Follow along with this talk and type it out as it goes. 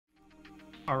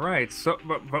All right. So,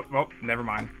 well, never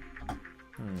mind.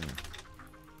 Hmm.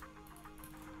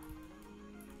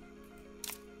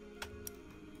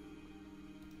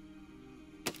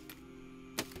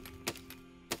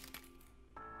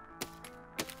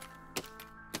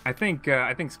 I think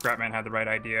Scrapman had the right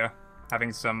idea,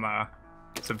 having some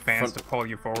fans to pull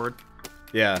you forward.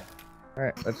 Yeah. All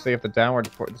right, let's see if the downward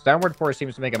force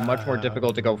seems to make it much more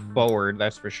difficult to go forward.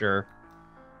 That's for sure.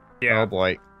 Yeah. Oh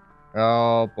boy.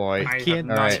 Oh boy. I can't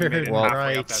have not turn made it halfway up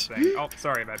right. that thing. Oh,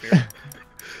 sorry, bad beer.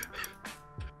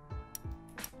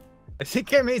 I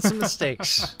think I made some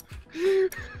mistakes.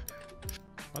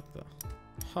 What the?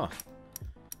 Huh.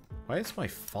 Why is my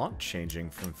font changing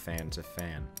from fan to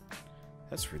fan?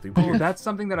 That's really Oh, weird. that's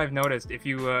something that I've noticed. If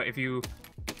you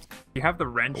have the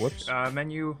wrench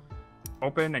menu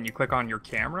open and you click on your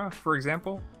camera, for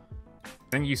example,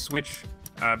 then you switch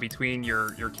between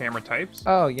your camera types.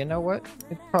 Oh, you know what?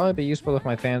 It'd probably be useful if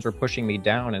my fans were pushing me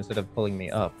down instead of pulling me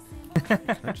up. Can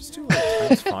I just do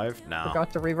like ×5? No.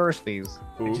 Forgot to reverse these.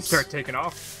 Did you Oops. start taking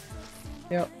off?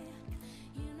 Yep.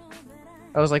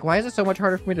 I was like, why is it so much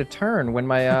harder for me to turn when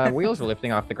my wheels are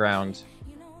lifting off the ground?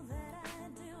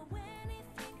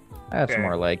 That's Okay.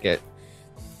 more like it.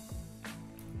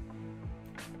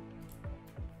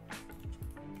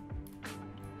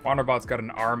 Wanderbot's got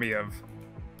an army of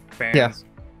fans. Yeah.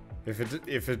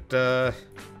 If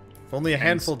only a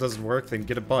handful doesn't work, then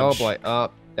get a bunch. Oh boy. Oh,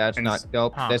 that's And not.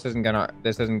 Nope. Huh. This isn't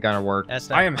gonna work. That's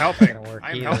not I am helping. gonna work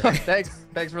I am either. helping.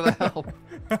 Thanks for the help.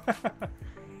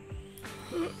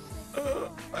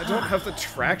 I don't have the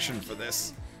traction for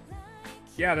this.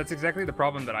 Yeah, that's exactly the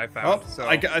problem that I found. Oh, so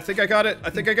I think I got it. I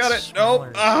think I got it. Smaller.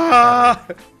 Nope. Ah!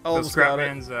 so Almost got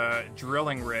it. Scrapman's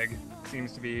drilling rig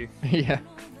seems to be. Yeah.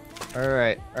 All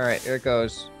right. Here it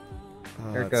goes.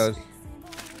 Here it goes.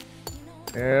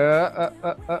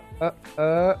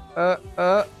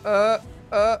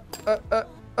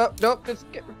 Nope.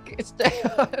 It's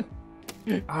down.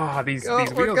 Ah, these Go,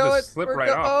 wheels we're going, just slip we're right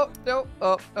go- off. Oh,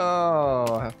 no.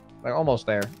 Oh. Like, almost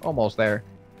there. Almost there.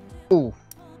 Ooh.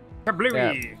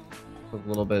 Kablooey! A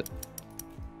little bit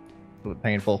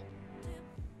painful.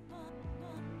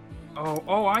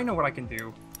 Oh, I know what I can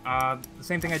do. The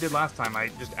same thing I did last time. I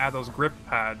just add those grip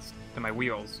pads to my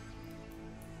wheels.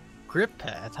 Grip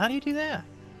pads? How do you do that?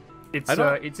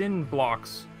 It's in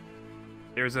blocks.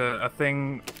 There's a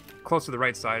thing close to the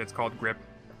right side. It's called grip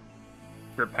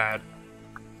pad.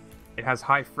 It has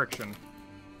high friction.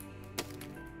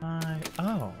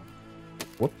 Oh.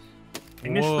 Whoops.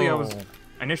 Initially, Whoa.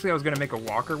 I was gonna make a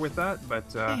walker with that,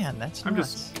 but Man, that's I'm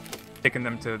nuts. just sticking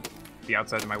them to the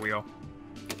outside of my wheel.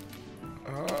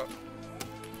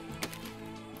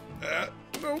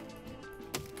 Nope.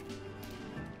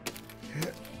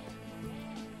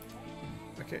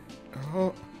 Okay.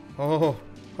 Oh,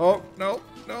 no,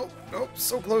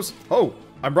 so close. Oh,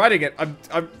 I'm riding it.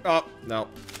 No.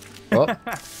 Oh.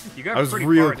 You got I was pretty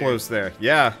real far, dude. close there.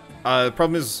 Yeah. The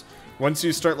problem is, once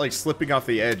you start like slipping off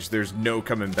the edge, there's no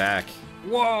coming back.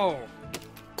 Whoa!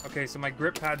 Okay, so my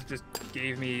grip pads just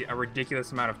gave me a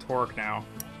ridiculous amount of torque now.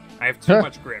 I have too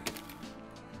much grip.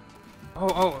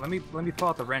 Oh, let me pull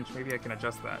out the wrench. Maybe I can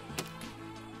adjust that.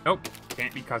 Nope,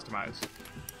 can't be customized.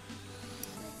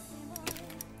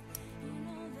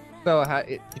 So,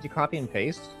 did you copy and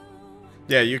paste?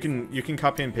 Yeah, you can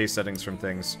copy and paste settings from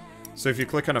things. So if you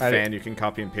click on a fan, you can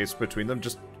copy and paste between them.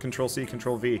 Just Control C,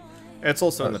 Control V. It's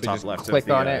also in the So top just left click of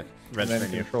the on it, wrench and then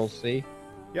menu. Control C.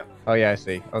 Yep. Oh yeah, I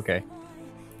see. Okay.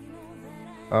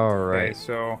 All Okay, right.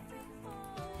 so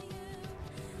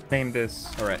name this.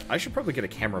 All right, I should probably get a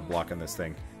camera block on this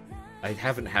thing. I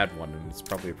haven't had one, and it's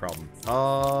probably a problem.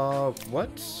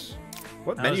 What?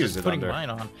 What I was menu just is it putting under? mine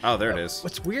on. Oh, there it is.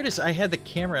 What's weird is I had the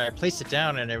camera, I placed it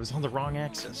down, and it was on the wrong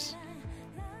axis.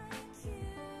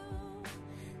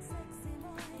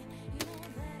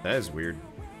 That is weird.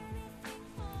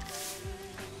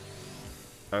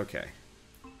 Okay.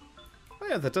 Oh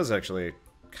yeah, that does actually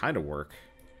kind of work.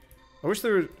 I wish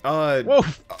there were, Whoa!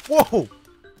 Whoa!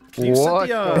 can you set What?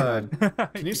 the,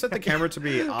 can you set the camera to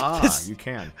be, you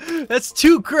can. That's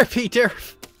too grippy,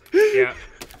 Derf! Yeah.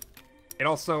 It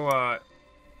also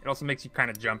makes you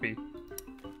kind of jumpy.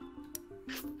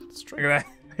 Let's Look try. at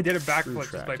that. I did a backflip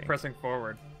just by tracking. pressing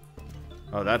forward.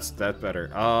 Oh, that's better.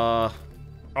 Oh,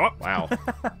 Wow.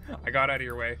 I got out of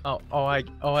your way. Oh, I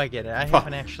get it. I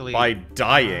haven't actually... By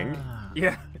dying. Ah.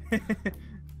 Yeah.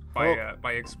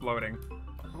 by exploding.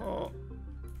 Oh.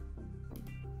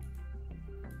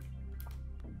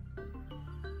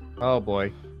 Oh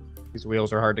boy, these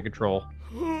wheels are hard to control.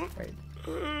 Right.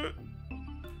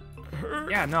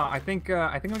 Yeah, no, I think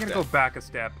I'm gonna go back a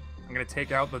step. I'm gonna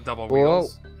take out the double Whoa.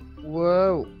 wheels.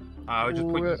 Whoa. Just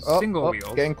put Oh, single oh,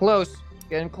 wheels. Getting close.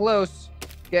 Getting close.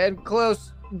 Getting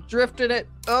close. Drifting it.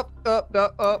 Up, up,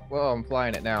 up, up. Well, I'm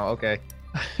flying it now. Okay.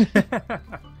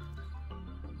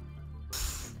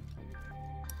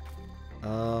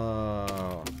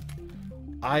 Oh.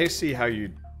 I see how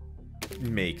you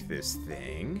make this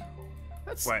thing.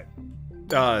 That's What?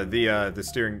 the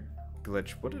steering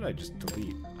glitch. What did I just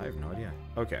delete? I have no idea.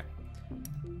 Okay.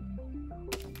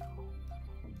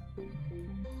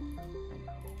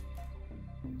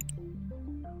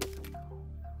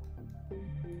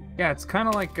 Yeah, it's kind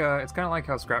of like how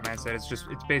Scrapman said.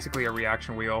 It's basically a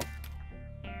reaction wheel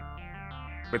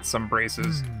with some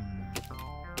braces.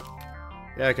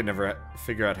 Yeah, I could never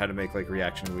figure out how to make like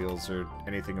reaction wheels or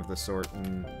anything of the sort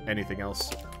and anything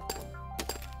else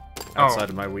outside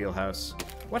of my wheelhouse.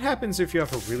 What happens if you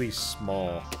have a really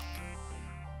small?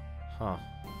 Huh.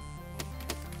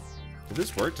 Did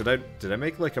this work? Did I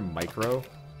make like a micro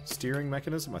steering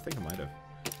mechanism? I think I might have.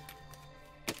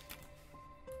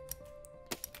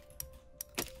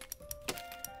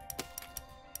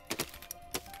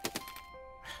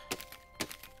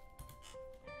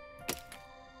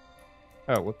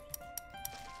 Oh, whoops.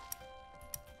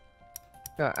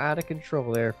 Got out of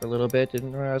control there for a little bit.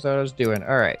 Didn't realize what I was doing.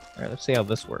 All right, let's see how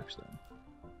this works then.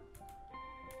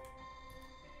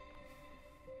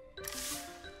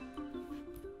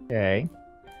 Okay.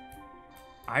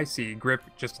 I see grip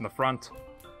just in the front.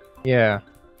 Yeah.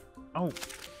 Oh,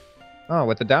 Oh,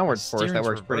 with the downward The force, that steering's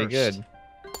works pretty reversed.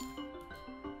 good.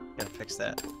 gotta fix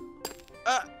that.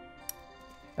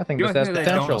 Nothing The just only has thing that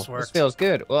potential. almost This worked. feels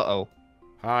good. Uh-oh.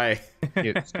 Hi.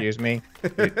 Excuse me.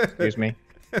 Excuse me.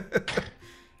 You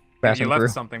Passing left through.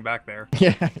 something back there.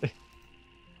 Yeah.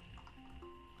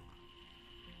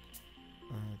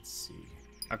 Let's see.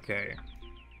 Okay.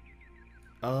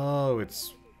 Oh,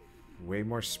 it's way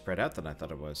more spread out than I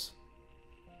thought it was.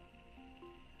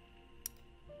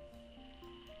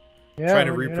 Yeah, Trying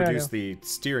to well, you reproduce know. the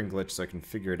steering glitch so I can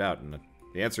figure it out, and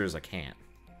the answer is I can't.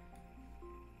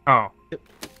 Oh.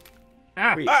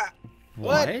 Ah! Wait,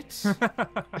 what?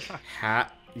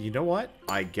 You know what?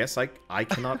 I guess I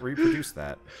cannot reproduce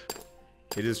that.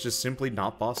 It is just simply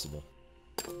not possible.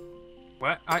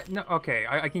 What? No. Okay.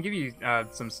 I can give you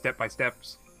some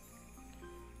step-by-steps.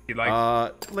 You'd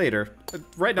like? Later.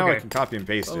 Right now I Okay. can copy and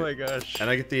paste Oh my it, gosh. and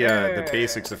I get the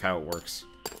basics of how it works.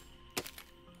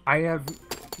 I have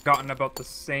gotten about the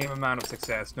same amount of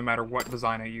success no matter what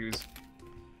design I use.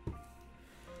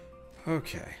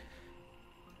 Okay.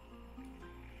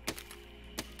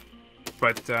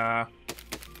 But you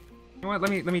know what?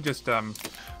 Let me just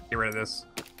get rid of this.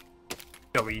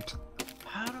 Delete.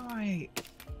 How do I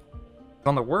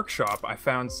On the workshop, I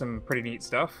found some pretty neat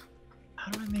stuff.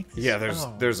 make this? Yeah,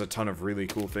 oh. there's a ton of really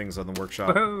cool things on the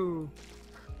workshop. Woohoo!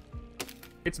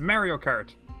 It's Mario Kart.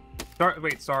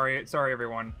 Sorry,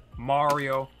 everyone.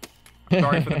 Mario. I'm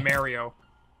sorry for the Mario.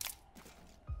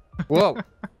 Whoa.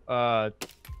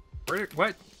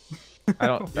 What? I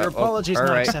don't. Your apologies all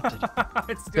not right. accepted.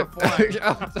 It's still flying.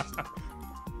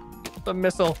 The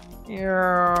missile.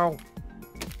 Ew.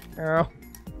 Ew.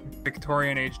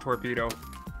 Victorian age torpedo.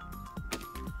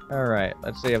 All right.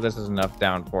 Let's see if this is enough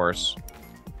downforce.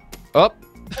 Oh.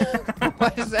 Why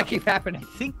does that keep happening?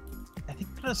 I think I'm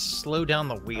gonna slow down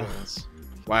the wheels.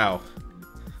 Wow.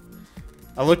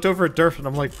 I looked over at Durf and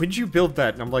I'm like, when'd you build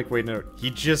that? And I'm like, wait, no, he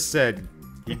just said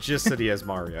he has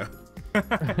Mario.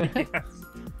 Yes.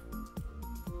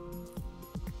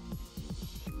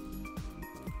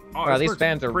 Oh, Wow, this these works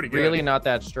fans are pretty really good. not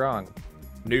that strong.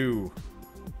 No.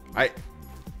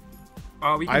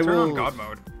 We can I turn on will- God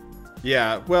mode.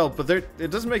 Yeah, well, but it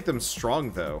doesn't make them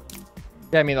strong though.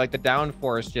 Yeah, I mean, like the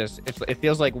downforce it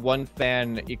feels like one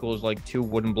fan equals like 2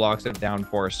 wooden blocks of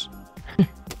downforce.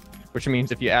 Which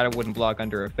means if you add a wooden block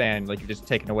under a fan, like you're just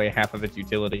taking away half of its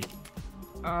utility.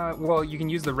 Well, you can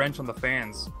use the wrench on the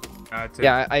fans.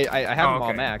 Yeah, I have them all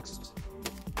okay. maxed.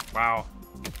 Wow.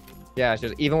 Yeah, it's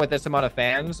just even with this amount of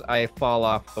fans, I fall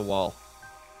off the wall.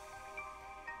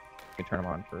 Let me turn them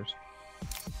on first.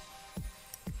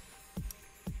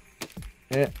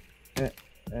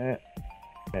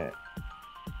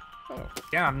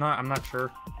 Yeah, I'm not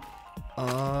sure.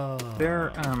 Oh.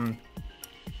 They're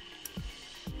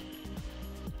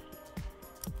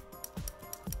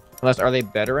Unless, are they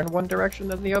better in one direction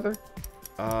than the other?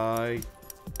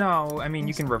 no, I mean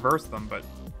you can reverse them, but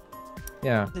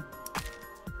Yeah.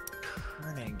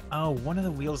 Turning. Oh, one of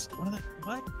the wheels.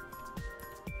 What?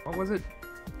 what was it?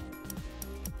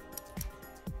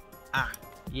 Ah.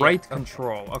 Yeah, Right okay.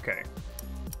 control. Okay.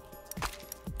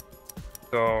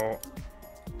 So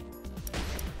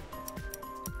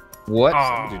What?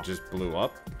 Oh. Somebody just blew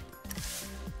up.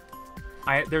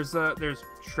 there's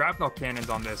shrapnel cannons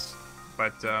on this,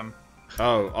 but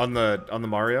Oh, on the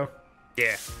Mario?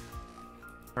 yeah.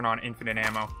 Turn on infinite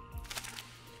ammo.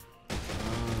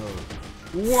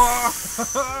 Oh.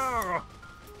 Whoa!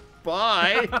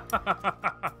 Bye!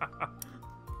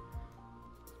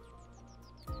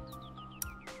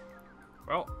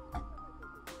 Well, I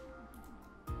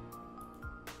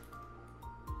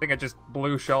think I just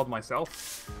blue shelled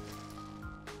myself.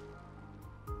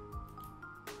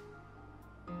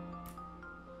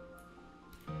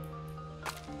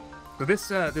 So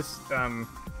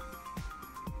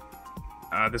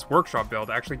this workshop build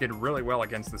actually did really well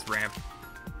against this ramp.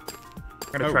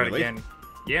 I'm gonna try it again.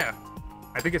 Yeah,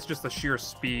 I think it's just the sheer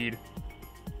speed.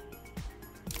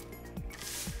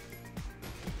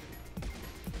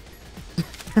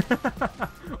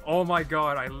 Oh my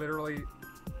god, I literally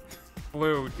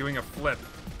flew doing a flip.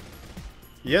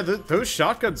 Yeah, those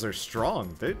shotguns are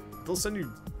strong. They'll send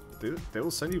you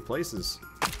they'll send you places.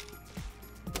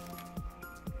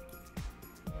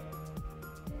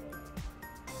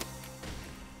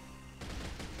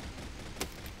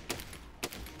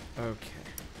 Okay.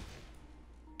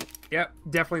 Yep,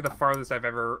 definitely the farthest I've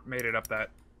ever made it up that.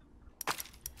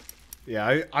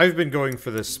 Yeah, I've been going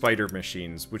for the spider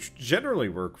machines, which generally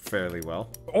work fairly well.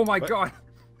 Oh my god!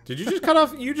 Did you just cut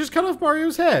off? You just cut off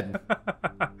Mario's head.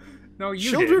 No,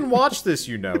 you Children did. watch this,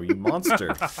 you know, you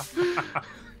monster.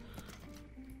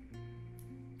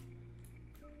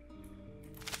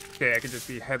 Okay, I can just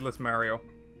be headless Mario.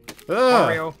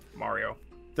 Ugh, Mario.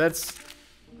 that's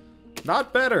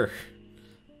not better.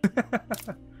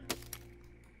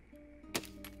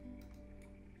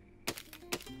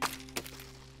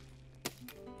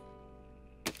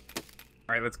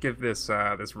 All right, let's give this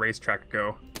this racetrack a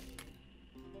go.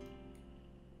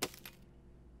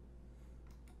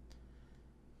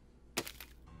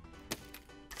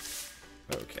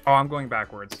 Okay. Oh, I'm going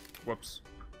backwards. Whoops.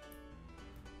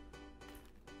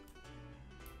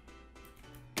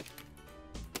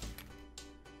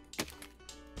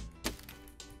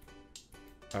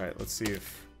 All right, let's see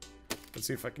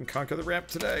if I can conquer the ramp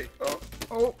today.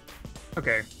 Oh.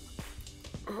 Okay.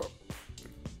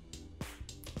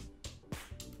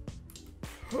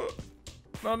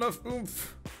 Not enough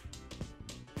oomph.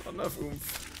 Not enough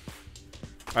oomph.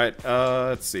 All right,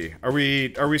 let's see. Are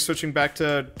we switching back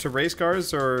to race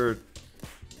cars or?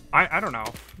 I don't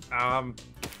know.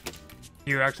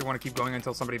 You actually want to keep going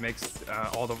until somebody makes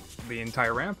all the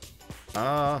entire ramp?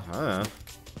 I don't know.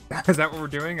 Is that what we're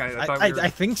doing? I thought we were... I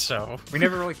think so. We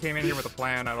never really came in here with a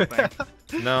plan, I don't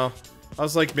think. No. I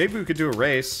was like, maybe we could do a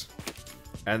race.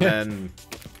 And then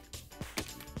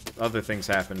other things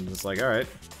happened. It's like, alright.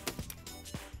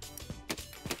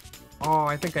 Oh,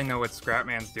 I think I know what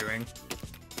Scrapman's doing.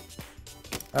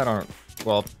 I don't.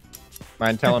 Well,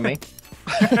 mind telling me?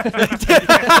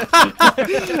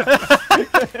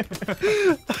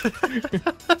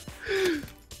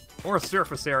 More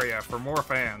surface area for more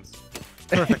fans.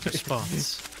 Perfect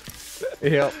response.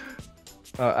 Yep.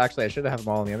 Actually, I should have them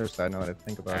all on the other side now that I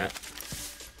think about it.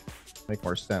 Make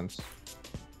more sense.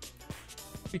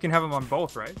 You can have them on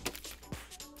both, right?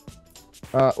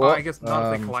 Well, I guess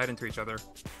not if they collide into each other.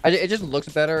 It just looks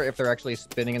better if they're actually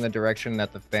spinning in the direction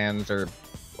that the fans are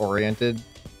oriented.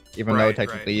 Even though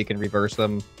technically you can reverse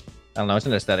them. I don't know, it's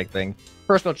an aesthetic thing.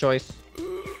 Personal choice.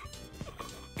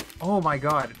 Oh my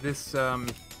god, this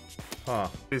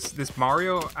this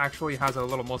Mario actually has a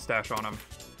little mustache on him.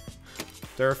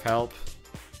 Derf, help.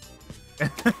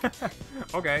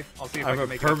 Okay, I'll see if I I'm can a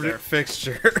make it up there. permanent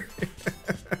fixture.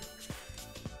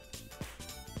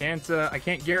 I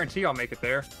can't guarantee I'll make it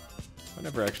there. I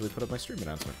never actually put up my stream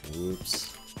announcement.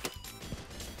 Whoops.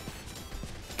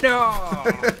 No!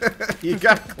 You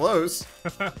got close.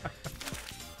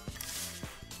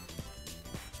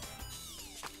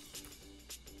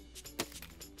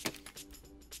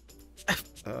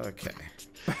 Okay.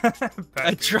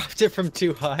 I dropped it from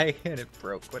too high and it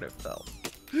broke when it fell.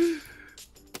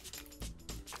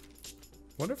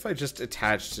 Wonder if I just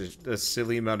attached a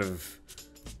silly amount of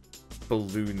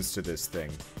balloons to this thing.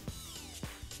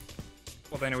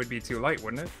 Well, then it would be too light,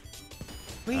 wouldn't it?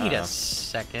 Wait a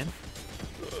second.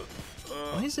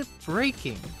 Why is it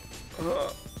breaking?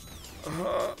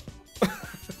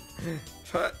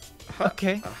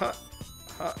 Okay.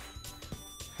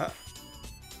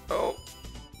 Oh.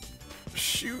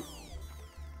 Shoot.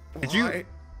 Did you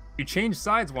changed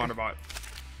sides, Wanderbot?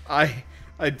 I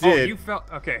did. Oh, you fell.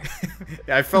 Okay.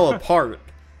 I fell apart.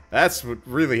 That's what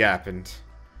really happened.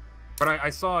 But I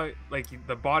saw like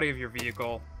the body of your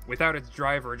vehicle without its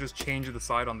driver just change the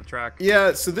side on the track.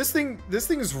 Yeah, so this thing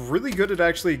is really good at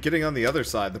actually getting on the other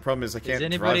side. The problem is I can't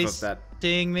drive up that.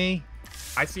 Seeing me?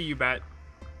 I see you, Bat.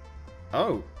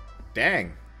 Oh,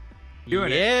 dang.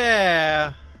 Doing it.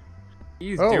 Yeah.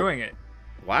 He's Oh. doing it.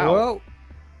 Wow. Whoa.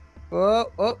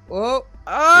 Whoa, whoa, whoa.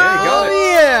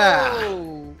 Oh, yeah.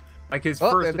 Oh. Like his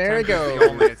Oh, first there attempt we is go. the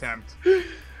only attempt.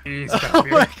 Jeez, Oh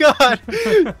my god.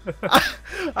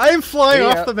 I am flying See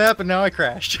ya. off the map and now I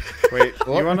crashed. Wait,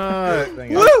 Whoop. you wanna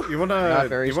Woo! Not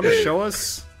very show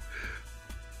us?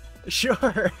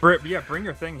 Sure. Bring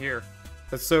your thing here.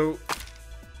 That's so.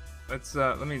 Let's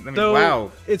let me. So-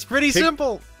 Wow. It's pretty Pick-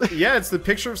 simple. Yeah, it's the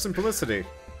picture of simplicity.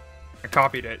 I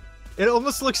copied it. It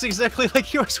almost looks exactly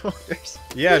like yours, Wonders.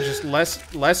 Yeah, just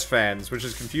less fans, which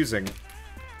is confusing.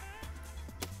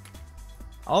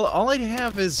 All I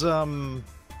have is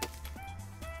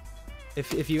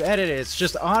if you edit it, it's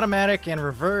just automatic and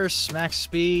reverse, max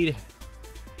speed.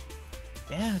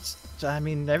 Yeah, I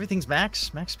mean everything's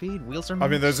max speed. Wheels are max.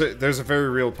 I mean, there's a very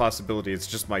real possibility. It's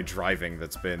just my driving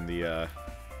that's been the.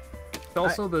 It's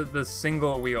also the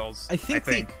single wheels. I think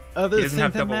the He other doesn't thing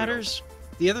have that double matters.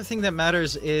 The other thing that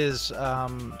matters is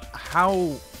how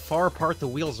far apart the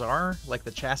wheels are, like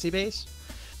the chassis base,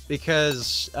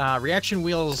 because reaction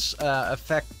wheels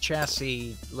affect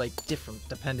chassis like different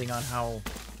depending on how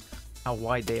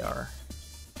wide they are.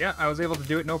 Yeah, I was able to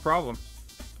do it no problem.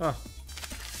 Oh,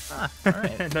 Ah, all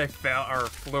right. And I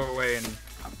flew away and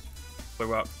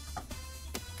flew up.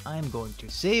 I'm going to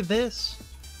save this.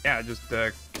 Yeah, just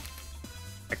I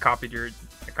copied your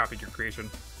creation.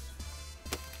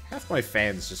 half my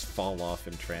fans just fall off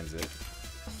in transit.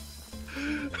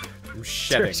 I'm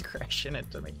shedding. Starts crashing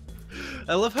into me.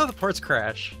 I love how the parts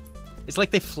crash. It's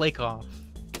like they flake off.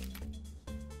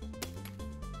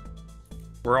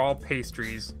 We're all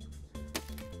pastries.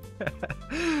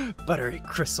 Buttery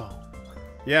croissant.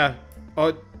 Yeah.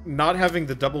 Not having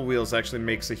the double wheels actually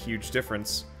makes a huge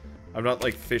difference. I'm not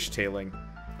like fishtailing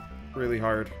really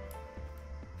hard.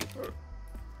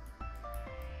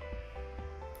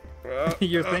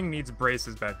 Your thing needs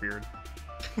braces, Batbeard.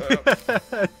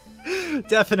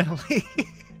 Definitely.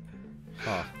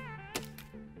 Huh.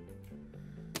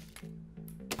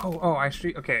 Oh,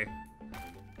 actually, okay.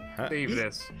 Huh? Save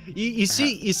this. You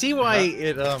see why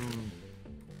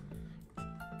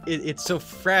it's so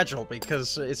fragile,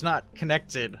 because it's not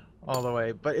connected all the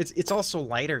way, but it's also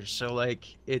lighter, so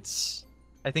like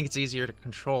I think it's easier to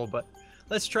control. But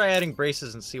let's try adding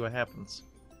braces and see what happens.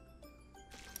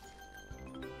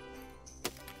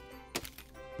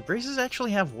 The braces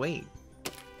actually have weight.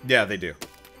 Yeah, they do.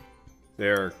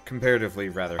 They're comparatively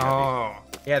rather heavy. Oh,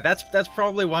 Yeah, that's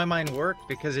probably why mine worked,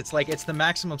 because it's the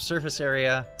maximum surface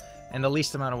area and the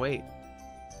least amount of weight.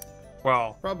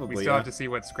 well, Probably, we still yeah. have to see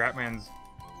what Scrapman's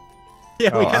Yeah,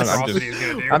 Oh, we gotta I'm see. velocity is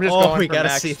gonna do. I'm just Oh, going we for gotta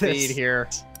max see speed this. here.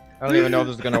 I don't even know if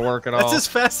this is gonna work at all. That's as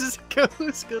fast as it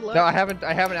goes. Good luck. No, I haven't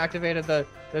activated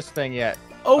this thing yet.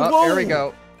 Oh, whoa! There we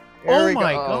go. Oh There we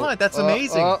my go. God, that's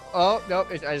amazing. Oh, nope.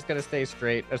 I just gotta stay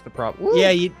straight. That's the problem. Woo! Yeah,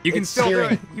 You can it's still steering.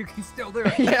 do it. You can still do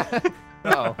it. Yeah.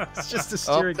 Oh. It's just a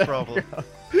steering there problem.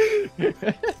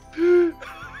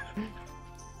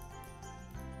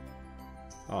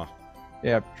 Oh,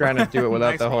 Yeah, trying to do it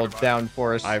without Nice the whole motorbike. down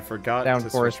force. I forgot Down to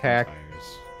force switch my hack.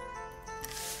 tires.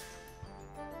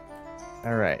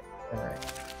 All right.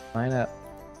 Line up.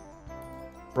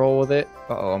 Roll with it.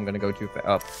 Uh-oh, I'm gonna go too fast.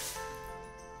 Up.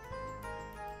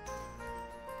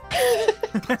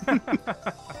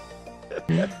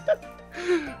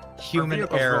 Human Our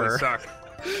vehicles really error. suck.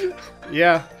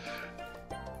 Yeah.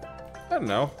 I don't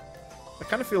know. I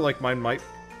kind of feel like mine might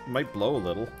blow a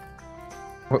little.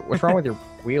 What's wrong with your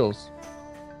wheels?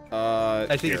 I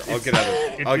think Here, it's- I'll get out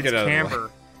of it. I'll It's get out of the way.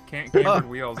 camber. Cambered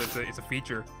wheels. It's a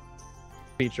feature.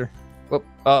 Feature. Whoop.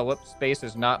 Oh, whoops. Space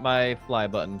is not my fly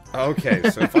button. Okay,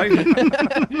 so if I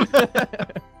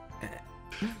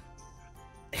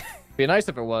Be nice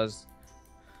if it was.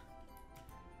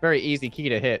 Very easy key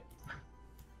to hit.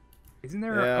 Isn't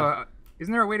there Yeah.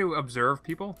 isn't there a way to observe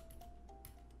people?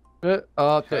 Oh,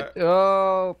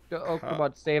 come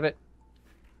on, save it.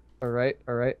 All right.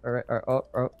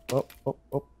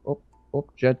 Oh,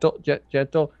 gentle.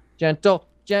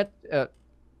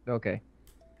 Okay.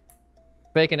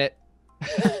 Faking it.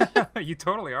 You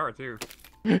totally are too.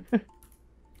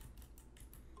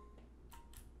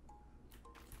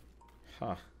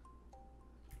 huh.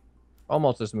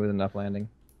 Almost a smooth enough landing.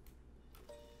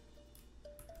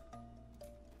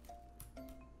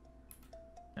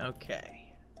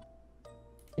 Okay.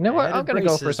 You know what? Added I'm gonna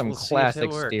go for braces, some we'll see if it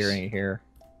classic works. steering here.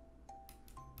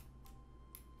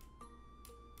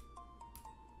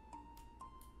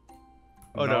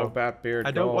 Oh no, Batbeard,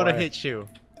 I don't go want to away. hit you.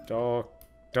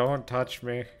 Don't touch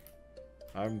me.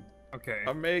 I'm Okay.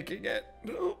 making it.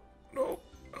 No.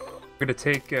 I'm gonna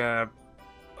take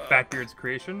Fatbeard's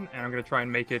creation, and I'm gonna try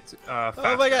and make it faster.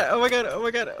 Oh my god! Oh my god! Oh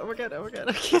my god! Oh my god! Oh my god!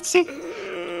 I can't see.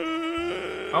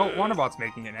 Oh, Wanderbot's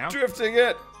making it now. Drifting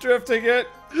it! Drifting it!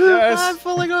 Yes! I'm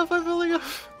falling off! I'm falling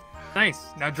off! Nice.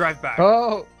 Now drive back.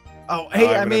 Oh, Oh,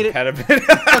 hey, I made it. Impediment.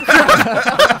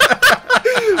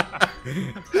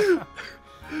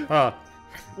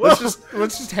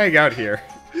 Let's just hang out here.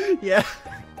 Yeah.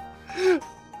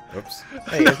 Oops.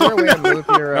 hey, is there a way to move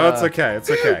your? No, it's okay. It's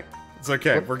okay. It's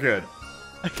okay. We're good.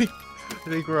 I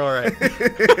think we're all right.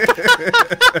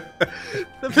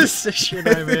 The position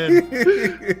I'm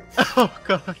in. Oh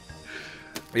god.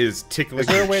 Is tickling. Is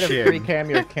there a way to chin. free cam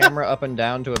your camera up and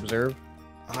down to observe?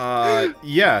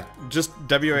 Yeah. Just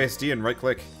WASD and right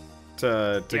click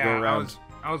to go around.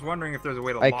 I was wondering if there's a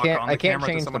way to I can't. can't. On the I can't camera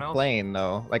change to the someone else. plane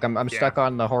though. Like I'm Yeah. stuck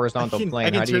on the horizontal I plane.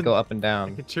 can How do you turn- go up and I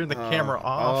down? can turn the camera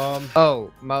off.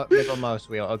 Oh, middle mouse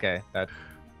wheel. Okay, that's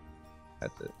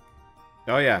it.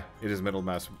 Oh yeah, it is middle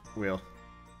mouse wheel.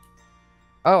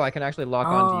 Oh, I can actually lock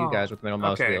onto you guys with middle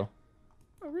mouse okay. wheel.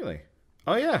 Oh really?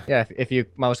 Oh yeah. Yeah, if you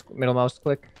middle mouse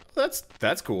click.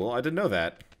 That's cool. I didn't know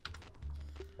that.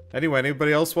 Anyway,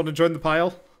 anybody else want to join the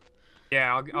pile?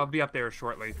 Yeah, I'll be up there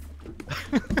shortly.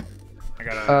 I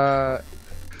gotta.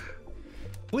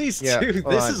 Please, Yeah, dude,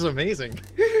 hold this on. is amazing.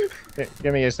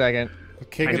 Give me a second.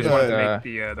 King I of just wanted the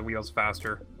to make the wheels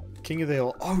faster. King of the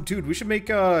Hill. Oh, dude, we should make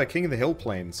King of the Hill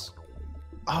planes.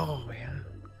 Oh man.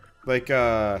 Like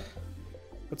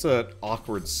what's an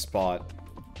awkward spot?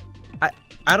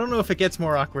 I don't know if it gets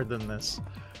more awkward than this.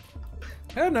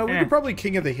 I don't know. We Eh. could probably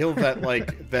King of the Hill that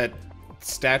like that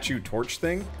statue torch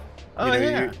thing. Oh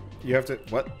yeah. You have to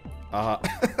what?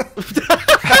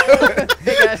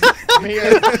 Hey guys, I'm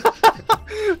here.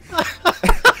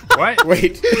 What?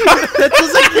 Wait. That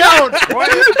doesn't count.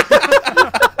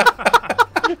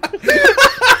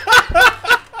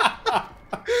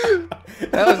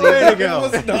 That was Way easy. to go. I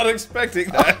was not expecting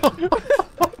that.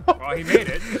 Well, he made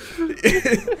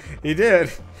it. He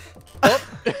did.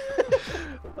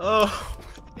 Oh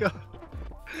my god.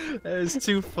 That is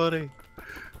too funny.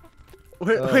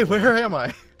 Wait, where am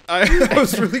I? I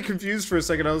was really confused for a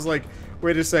second. I was like,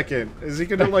 wait a second. Is he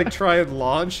gonna like try and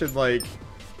launch and like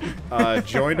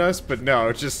join us? But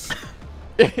no, just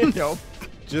Nope.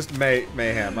 just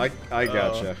mayhem. I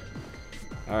gotcha.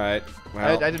 All right.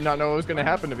 Well, I did not know what was gonna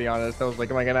happen, to be honest. I was like,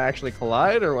 am I gonna actually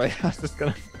collide or what? I was just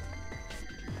gonna.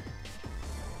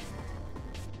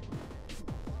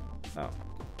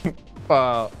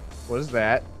 What is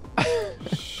that?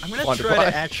 I'm gonna Wonder try why.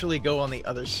 to actually go on the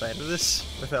other side of this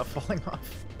without falling off.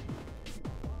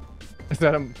 Is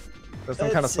that some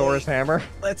kind of Let's Thor's see. hammer?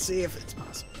 Let's see if it's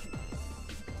possible.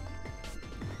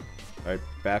 all right,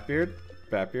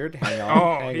 Batbeard, hang on,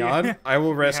 Oh, hang he- on. I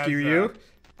will rescue has, you.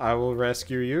 I will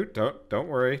rescue you. Don't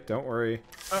worry. Don't worry.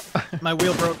 My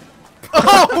wheel broke.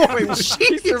 Oh, He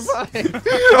jeez. survived.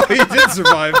 Oh, he did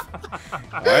survive.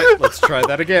 All right, let's try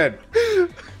that again.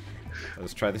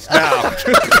 Let's try this now.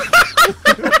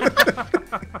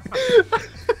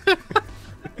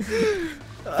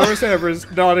 Thor's hammer is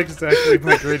not exactly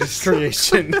my greatest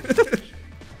creation.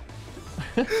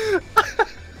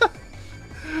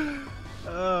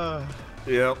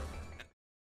 Yep.